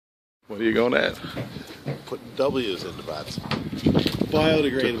What are you going at? Putting W's in the bats.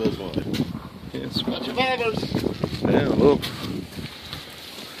 Biodegradable is one. Yes. Watch your fathers. Yeah, look.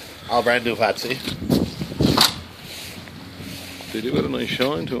 All brand new Patsy. They do have a nice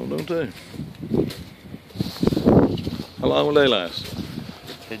shine to them, don't they? How long will they last?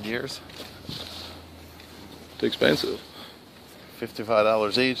 10 years. It's expensive.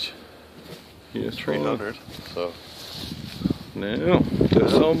 $55 each. Yes, $300. So. Now,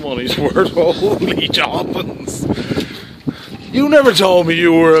 there's some money's worth. Holy Jobbins. You never told me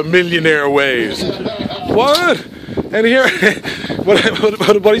you were a millionaire ways. What? And here, what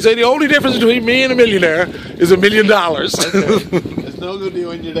he say, the only difference between me and a millionaire is $1 million. Okay. It's no good to you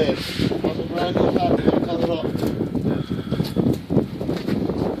when you're dead.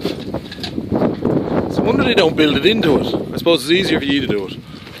 It's a wonder they don't build it into it. I suppose it's easier for you to do it.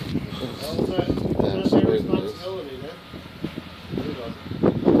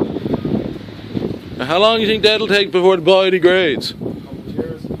 How long do you think that'll take before it biodegrades?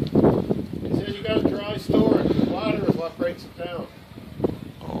 Years. He says you got to dry store it. The water is what breaks it down.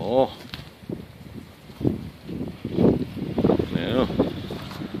 Oh. Yeah.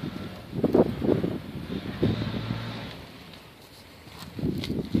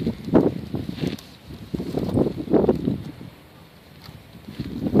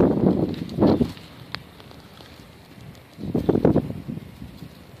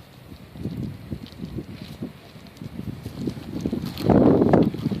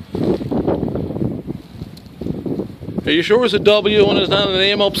 Are you sure it's a W and it's not an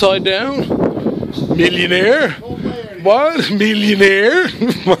M upside down? Millionaire? What? Millionaire?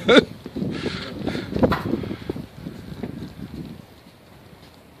 What?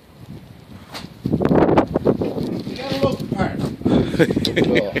 You got to look the part.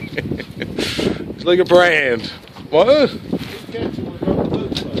 It's like a brand. What?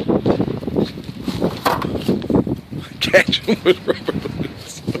 Catch him with rubber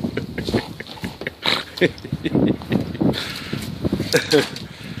boots.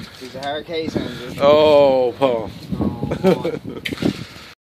 He's a hard case, Andrew. Oh, Paul. Oh, boy.